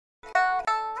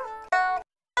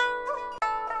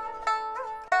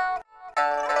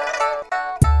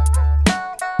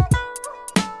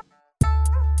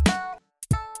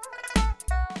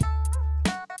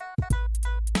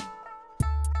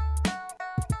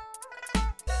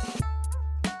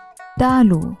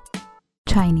ዳሉ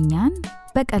ቻይንኛን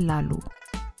በቀላሉ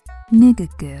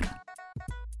ንግግር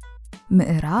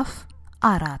ምዕራፍ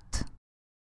 4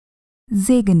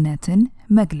 ዜግነትን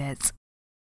መግለጽ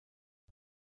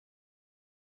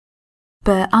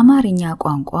በአማርኛ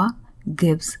ቋንቋ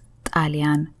ግብጽ፣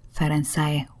 ጣሊያን፣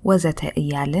 ፈረንሳይ ወዘተ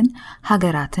እያልን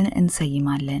ሀገራትን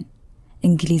እንሰይማለን።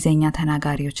 እንግሊዘኛ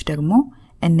ተናጋሪዎች ደግሞ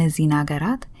እነዚህን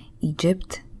ሀገራት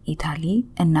ኢጂፕት፣ ኢታሊ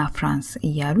እና ፍራንስ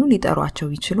እያሉ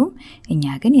ሊጠሯቸው ይችላሉ።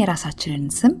 እኛ ግን የራሳችንን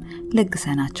ስም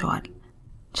ለግሰናቸዋል።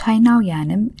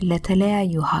 ቻይናውያንም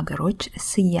ለተለያዩ ሀገሮች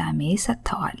ስያሜ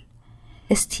ሰጥተዋል።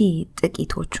 እስቲ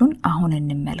ጥቂቶቹን አሁን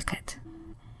እንመልከት።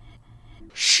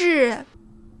 ሽ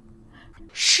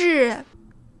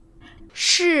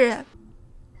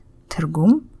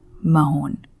ትርጉም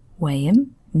መሆን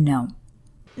ወይም ነው።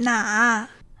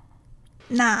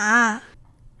 ና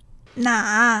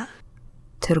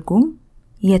ትርጉም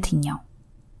የትኛው።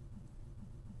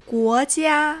 ጎጃ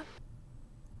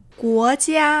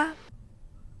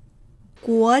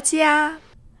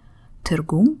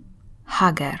ትርጉም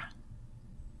ሀገር።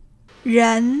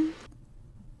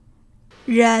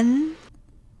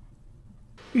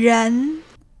人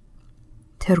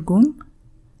ትርጉም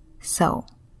ሰው።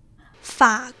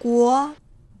法国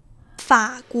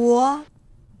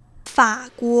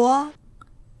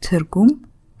ትርጉም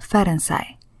ፈረንሳይ።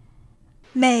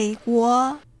美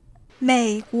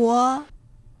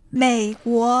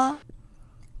国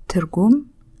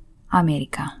ትርጉም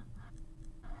አሜሪካ።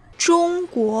中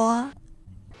国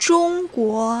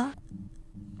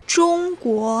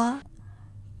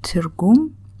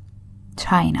ትርጉም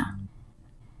ቻይና።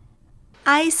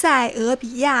埃塞俄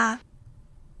比亚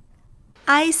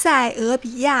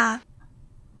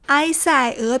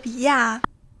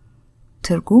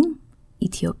ትርጉም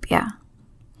ኢትዮጵያ።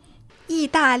意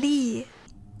大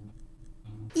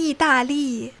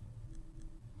利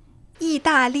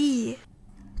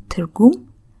ትርጉም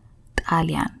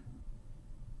ጣሊያን።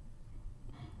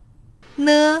 ነ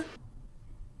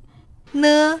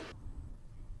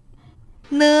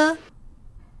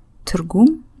ትርጉም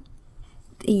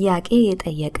ጥያቄ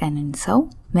የጠየቀንን ሰው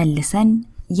መልሰን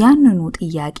ያንኑ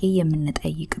ጥያቄ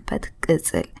የምንጠይቅበት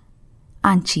ቅጽል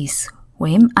አንቺስ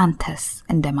ወይም አንተስ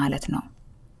እንደማለት ነው።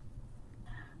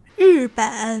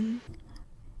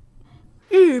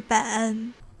日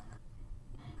本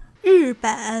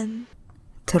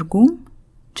ትርጉም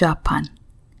ጃፓን።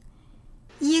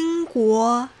英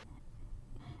国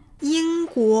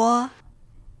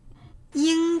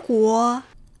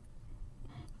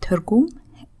ትርጉም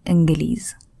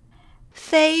እንግሊዝ።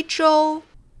非洲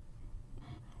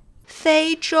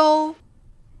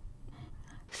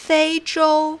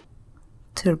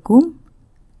ትርጉም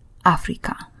አፍሪካ።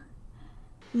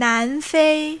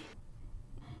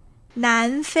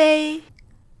南非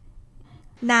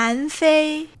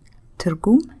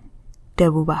ትርጉም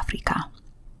ደቡብ አፍሪካ።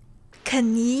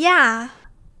肯尼亚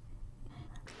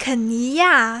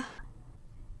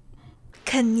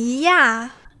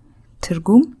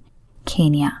ትርጉም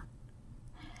ኬንያ።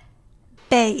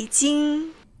北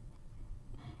京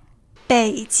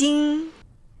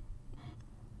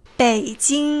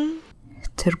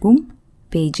ትርጉም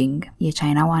ቤጂንግ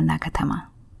የቻይና ዋና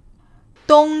ከተማ።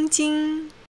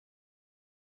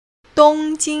东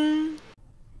京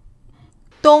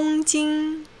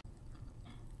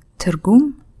ትርጉም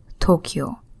ቶኪዮ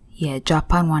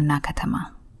የጃፓን ዋና ከተማ።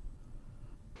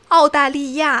澳大利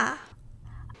亚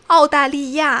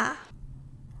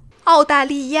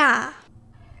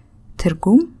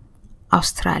ትርጉም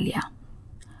አውስትራሊያ።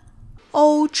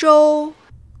欧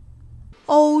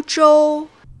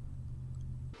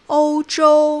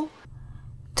洲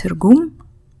ትርጉም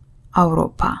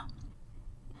አውሮፓ።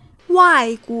外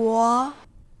国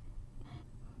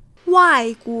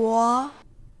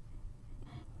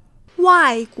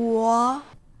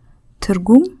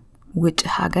ትርጉም ውጭ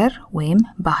ሀገር ወይም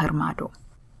ባህር ማዶ።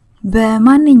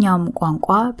 በማንኛውም ቋንቋ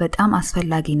በጣም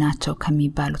አስፈላጊ ናቸው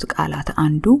ከሚባሉት ቃላት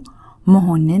አንዱ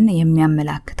መሆንን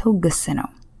የሚያመላክተው ግስ ነው።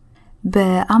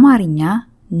 በአማርኛ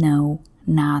ነው፣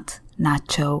 ናት፣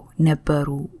 ናቸው፣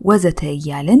 ነበሩ ወዘተ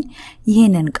እያልን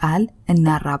ይህንን ቃል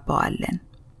እናራባዋለን።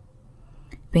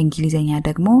 በእንግሊዘኛ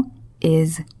ደግሞ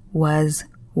is, was,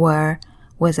 were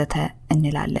ወዘተ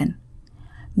እንላለን።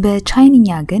 በቻይንኛ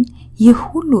ግን ይህ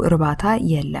ሁሉ እርባታ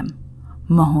የለም።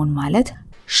 መሆን ማለት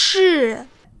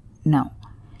ነው፣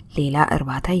 ሌላ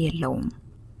እርባታ የለውም።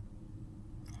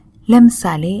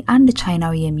 ለምሳሌ አንድ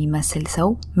ቻይናዊ የሚመስል ሰው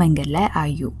መንገድ ላይ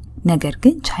አዩ። ነገር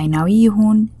ግን ቻይናዊ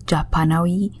ይሁን ጃፓናዊ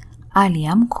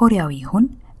አሊያም ኮሪያዊ ይሁን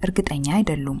እርግጠኛ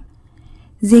አይደሉም።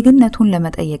 ዜግነቱን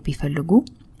ለመጠየቅ ቢፈልጉ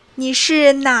你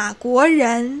是哪国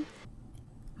人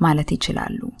ማለት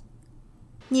ይችላሉ።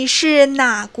 你是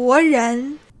哪国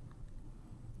人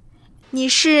你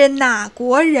是哪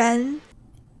国人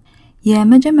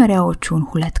የመጀመሪያዎቹን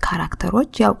ሁለት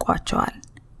ካራክተሮች ያውቋቸዋል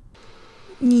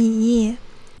你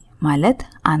ማለት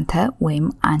አንተ ወይም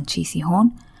አንቺ ሲሆን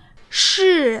是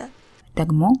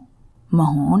ደግሞ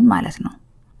መሆን ማለት ነው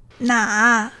哪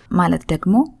ማለት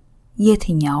ደግሞ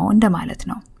የትኛው እንደማለት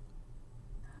ነው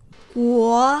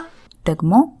国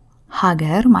ደግሞ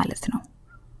ሀገር ማለት ነው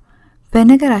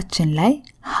በነገራችን ላይ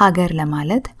ሀገር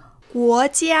ለማለት 国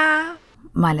家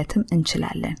ማለትም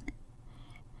እንችላለን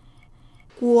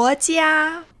国家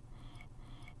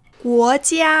国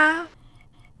家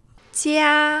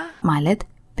家 ማለት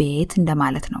ቤት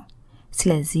እንደማለት ነው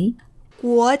ስለዚህ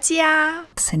国家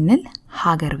ስንል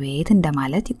ሀገር ቤት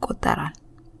እንደማለት ይቆጠራል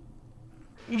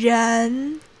人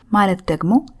ማለት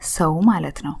ደግሞ ሰው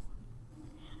ማለት ነው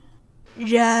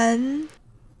人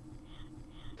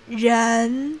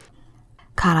人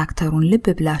ካራክተሩን ልብ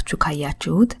ብላችሁ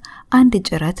ካያችሁት አንድ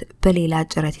ጭረት በሌላ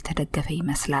ጭረት የተደገፈ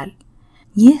ይመስላል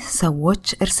ይህ ሰዎች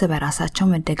እርስ በራሳቸው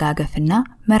መደጋገፍና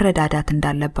መረዳዳት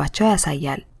እንዳለባቸው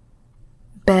ያሳያል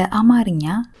በአማርኛ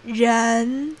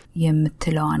人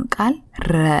የምትለዋን ቃል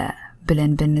ረ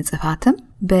ብለን ብንጽፋትም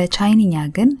በቻይንኛ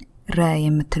ግን ረ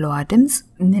የምትለዋ ድምጽ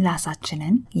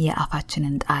ምላሳችንን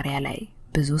የአፋችንን ጣሪያ ላይ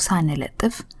ብዙ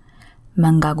ሳንለጥፍ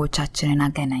መንጋጎቻችንን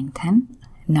አገናኝተን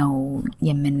ነው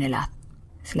የምንላት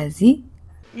ስለዚህ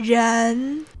人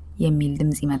የሚል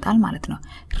ድምጽ ይመጣል ማለት ነው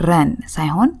ረን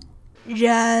ሳይሆን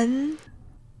人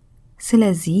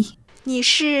ስለዚህ 你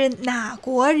是哪国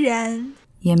人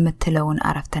የምትለውን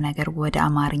አረፍተ ነገር ወደ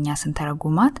አማርኛ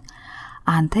ስንተረጉማት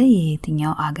አንተ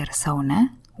የየትኛው አገር ሰው ነህ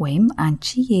ወይም አንቺ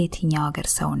የየትኛው አገር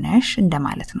ሰው ነሽ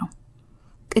እንደማለት ነው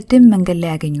ቅድም መንገድ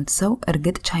ላይ ያገኙት ሰው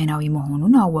እርግጥ ቻይናዊ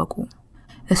መሆኑን አወቁ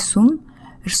እሱም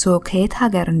እርሶ ከየት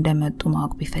ሀገር እንደመጡ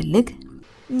ማወቅ ቢፈልግ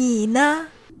你呢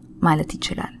ማለት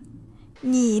ይችላል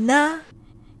你呢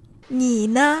你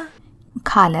呢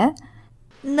ካለ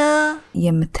呢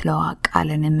የምትለው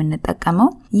ቃልን የምንጠቀመው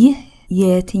ይህ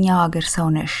የትኛው ሀገር ሰው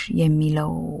ነሽ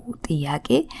የሚለው ጥያቄ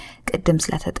ቅድም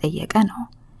ስለተጠየቀ ነው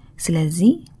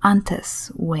ስለዚህ አንተስ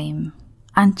ወይም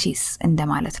አንቺስ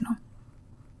እንደማለት ነው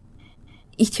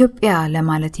ኢትዮጵያ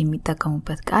ለማለት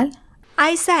የሚጠቀሙበት ቃል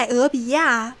埃塞俄比亚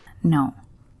ነው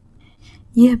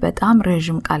ይህ በጣም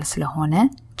ረጅም ቃል ስለሆነ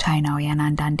ቻይናውያን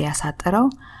አንዳንዴ ያሳጠረው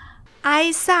埃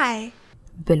塞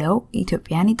ብለው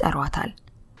ኢትዮጵያን ይጠሯታል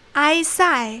埃塞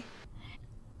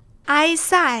埃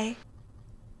塞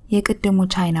የቅድሙ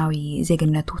ቻይናዊ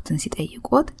ዜግነቱን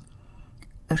ሲጠይቁት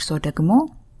እርሶ ደግሞ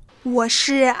我是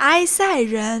埃塞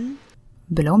人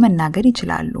ብለው መናገር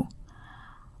ይችላሉ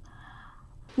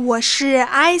我是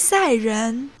埃塞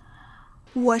人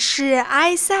我是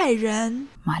埃塞人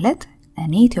ማለት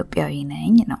እኔ ኢትዮጵያዊ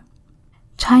ነኝ ነው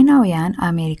ቻይናውያን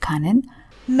አሜሪካንን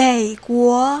美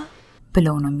国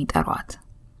ብለው ነው የሚጠሯት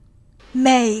美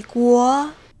国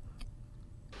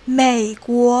美国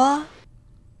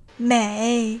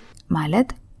美 ማለት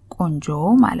ቆንጆ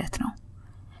ማለት ነው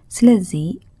ስለዚህ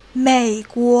美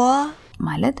国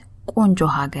ማለት ቆንጆ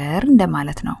ሀገር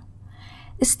እንደማለት ነው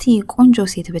እስቲ ቆንጆ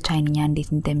ሴት በቻይንኛ እንዴት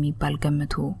እንደሚባል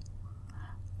ገምቱ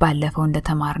ባለፈው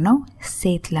እንደተማርነው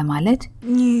ሴት ለማለት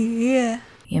女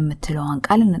የምትለውን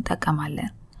ቃል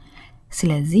እንጠቀማለን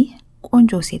ስለዚህ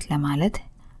ቆንጆ ሴት ለማለት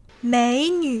美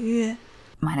女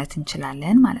ማለት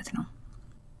እንችላለን ማለት ነው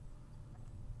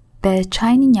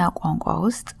በቻይንኛ ቋንቋ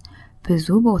ውስጥ ብዙ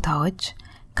ቦታዎች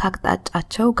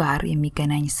ከአቅጣጫቸው ጋር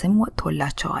የሚገናኝ ስም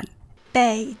ወጥቶላቸዋል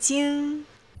北京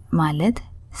ማለት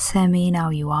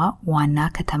ሰሜናዊዋ ዋና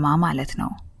ከተማ ማለት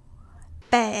ነው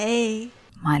北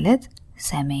ማለት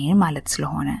ሰሜን ማለት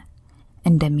ስለሆነ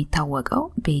እንደሚታወቀው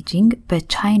ቤጂንግ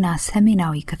በቻይና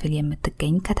ሰሜናዊ ክፍል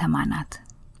የምትገኝ ከተማ ናት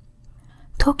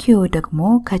ቶኪዮ ደግሞ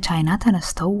ከቻይና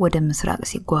ተነስተው ወደ ምስራቅ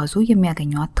ሲጓዙ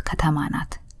የሚያገኙት ከተማ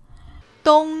ናት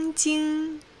东京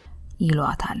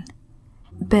ይሏታል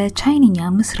በቻይንኛ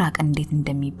ምስራቅ እንዴት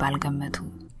እንደሚባል ገመቱ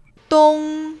东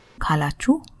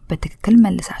ካላችሁ በትክክል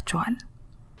መልሳችኋል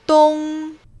东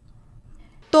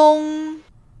东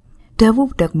ደቡብ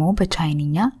ደግሞ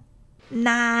በቻይንኛ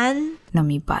南 ነው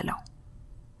የሚባለው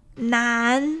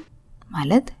南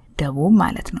ማለት ደቡብ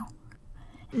ማለት ነው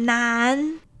南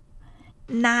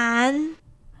南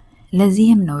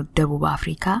ለዚህም ነው ደቡብ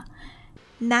አፍሪካ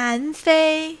南非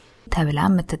ተብላ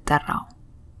የምትጠራው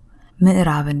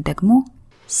ምዕራብን ደግሞ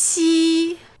西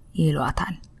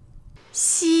ይሏታል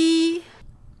西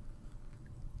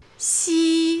西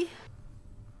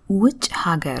ውጭ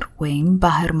ሀገር ወይም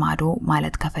ባህር ማዶ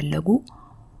ማለት ከፈለጉ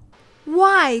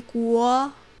外国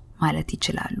ማለት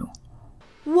ይችላሉ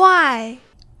外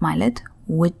ማለት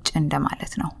ውጭ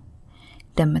እንደማለት ነው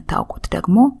እንደምታውቁት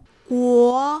ደግሞ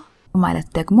国 ማለት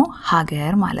ደግሞ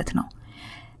ሀገር ማለት ነው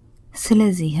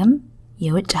ስለዚህም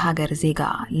የውጭ ሀገር ዜጋ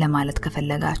ለማለት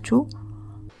ከፈለጋችሁ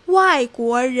外国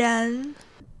人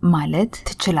ማለት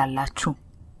ትችላላችሁ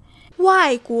外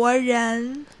国人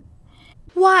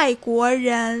外国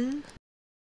人